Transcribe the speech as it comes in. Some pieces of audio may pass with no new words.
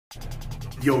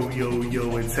Yo,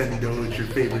 Nintendo, it's your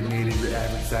favorite native, the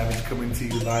Average Savage, coming to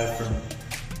you live from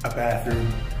a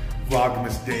bathroom.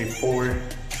 Vlogmas Day 4.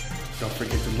 Don't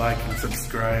forget to like and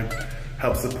subscribe.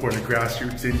 Help support a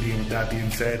grassroots Indian. With that being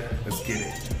said, let's get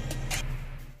it.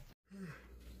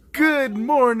 Good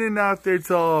morning out there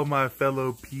to all my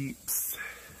fellow peeps.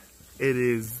 It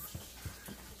is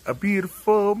a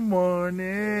beautiful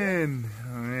morning.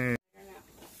 Oh, man.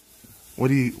 What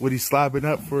are you slapping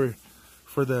up for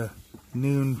the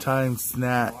noontime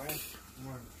snack?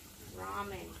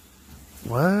 Ramen.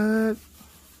 What?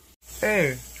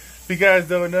 Hey, if you guys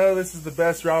don't know, this is the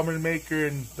best ramen maker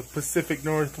in the Pacific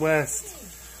Northwest.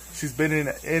 She's been in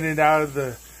and out of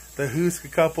the Hoosk a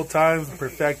couple times and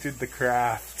perfected the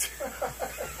craft.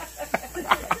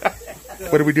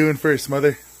 What are we doing first,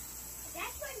 Mother?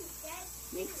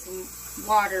 Make some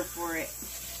water for it.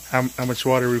 How much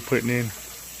water are we putting in?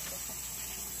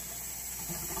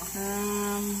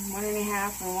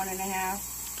 1.5 and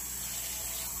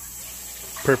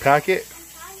 1.5. Per packet?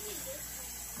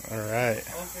 Alright.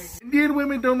 Indian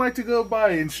women don't like to go by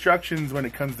instructions when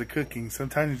it comes to cooking.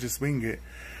 Sometimes you just wing it.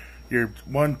 Your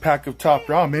 1 pack of top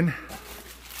ramen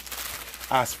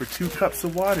asks for 2 cups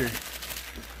of water.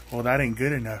 Well, that ain't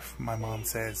good enough, my mom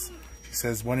says. She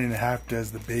says 1.5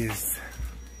 does the biz.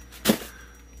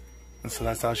 And so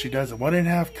that's how she does it.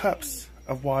 1.5 cups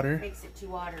of water. Makes it too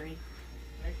watery.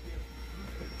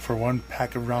 For 1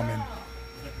 pack of ramen.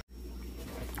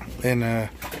 And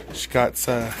she got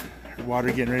her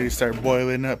water getting ready to start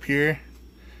boiling up here.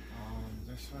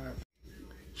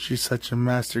 She's such a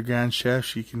master grand chef,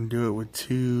 she can do it with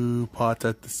 2 pots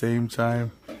at the same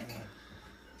time.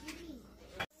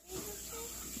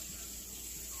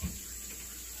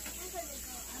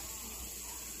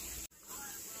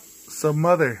 So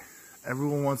Mother,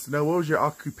 everyone wants to know, what was your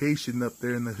occupation up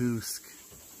there in the Hoosk?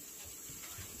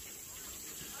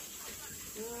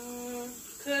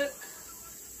 Cook,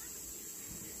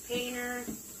 painter,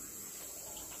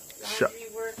 laundry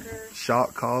worker,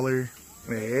 shot caller.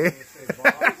 Hey.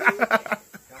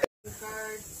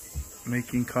 cards,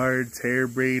 Making cards, hair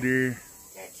braider,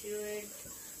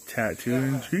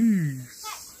 tattooing. Jeez.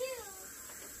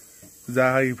 Is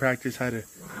that how you practice how to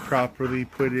properly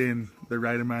put in the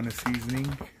right amount of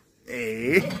seasoning?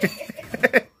 Hey.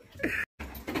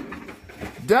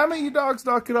 Damn it, you dogs,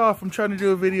 knock it off. I'm trying to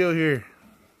do a video here.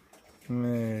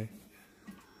 Hey.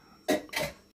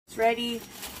 It's ready.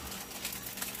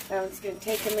 That one's going to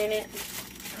take a minute.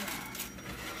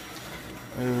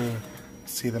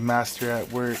 See the master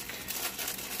at work.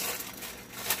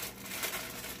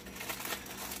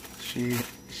 She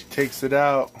takes it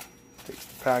out, takes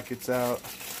the packets out,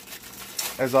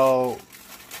 as all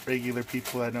regular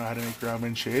people that know how to make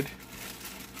ramen should.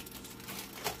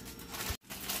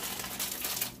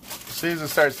 As soon as it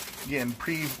starts getting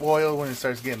pre-boiled, when it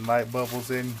starts getting light bubbles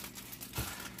in,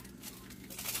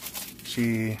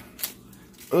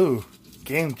 ooh,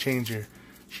 game changer.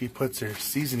 She puts her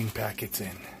seasoning packets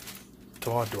in.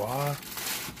 Dwa dwa.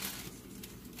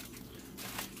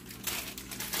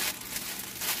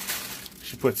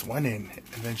 She puts 1 in,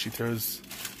 and then she throws.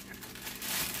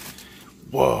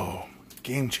 Whoa,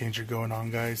 game changer going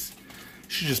on, guys.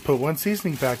 She just put 1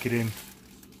 seasoning packet in.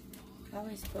 I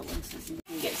always put 1 seasoning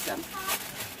and get some.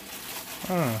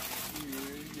 Huh.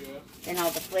 And all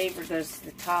the flavor goes to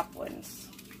the top ones.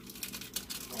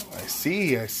 I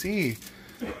see.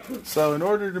 So in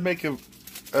order to make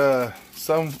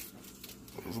some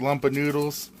lump of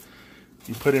noodles,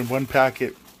 you put in 1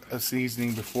 packet of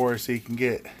seasoning before, so you can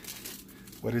get,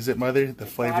 what is it, Mother? The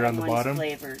flavor on the bottom?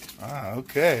 Flavored. Ah,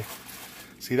 okay.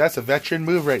 See, that's a veteran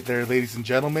move right there, ladies and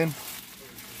gentlemen.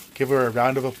 Give her a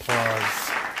round of applause.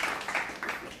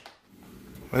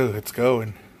 Oh, it's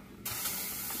going.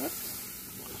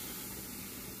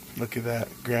 Look at that,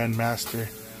 Grandmaster.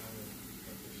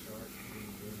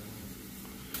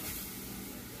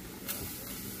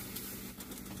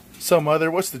 So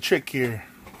Mother, what's the trick here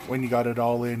when you got it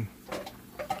all in?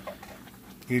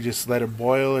 You just let it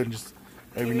boil and just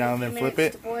every now and then flip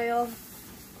it? To boil,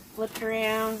 flip it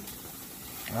around.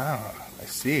 Ah, I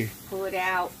see. Pull it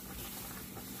out.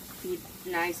 Feed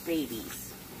nice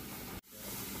babies.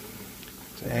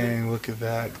 Dang, look at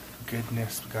that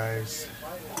goodness, guys.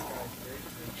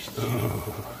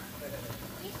 Ooh.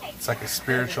 It's like a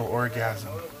spiritual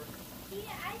orgasm.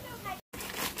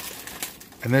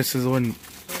 And this is when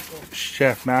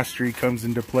Chef Mastery comes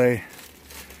into play.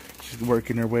 She's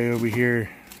working her way over here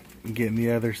and getting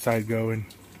the other side going.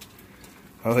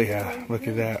 Oh yeah, look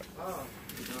at that.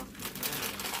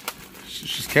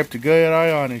 She's kept a good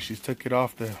eye on it. She's took it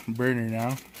off the burner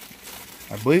now.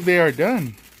 I believe they are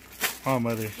done. Oh,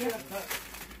 Mother.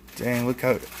 Dang, look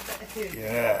how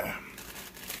Yeah.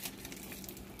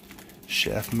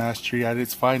 Chef mastery at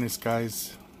its finest,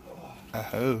 guys.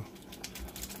 Aho.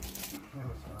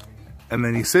 And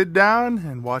then you sit down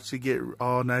and watch it get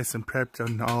all nice and prepped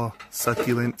and all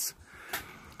succulent.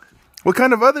 What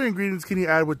kind of other ingredients can you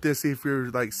add with this if you're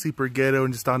like super ghetto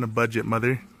and just on a budget,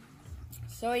 mother?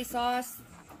 Soy sauce,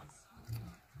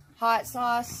 hot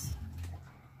sauce,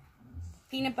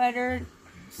 peanut butter,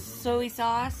 soy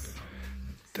sauce,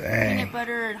 Dang. peanut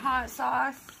butter and hot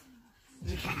sauce.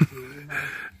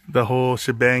 The whole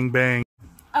shebang bang.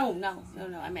 Oh, no.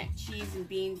 I meant cheese and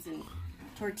beans and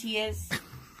tortillas.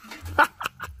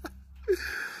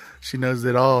 She knows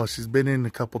it all. She's been in a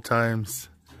couple times.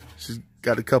 She's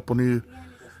got a couple new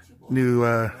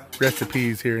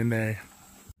recipes here and there.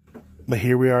 But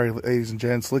here we are, ladies and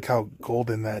gents. Look how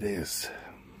golden that is.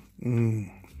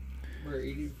 Mm.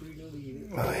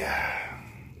 Oh yeah.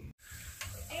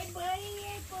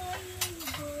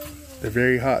 They're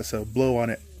very hot, so blow on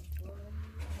it.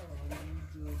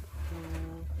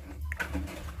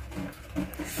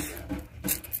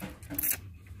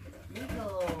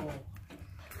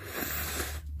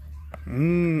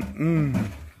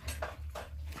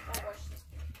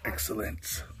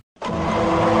 Excellent.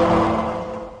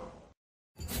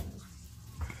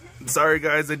 Sorry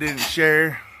guys, I didn't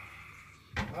share.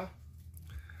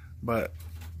 But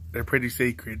they're pretty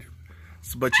sacred.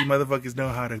 But you motherfuckers know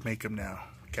how to make them now,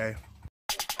 okay?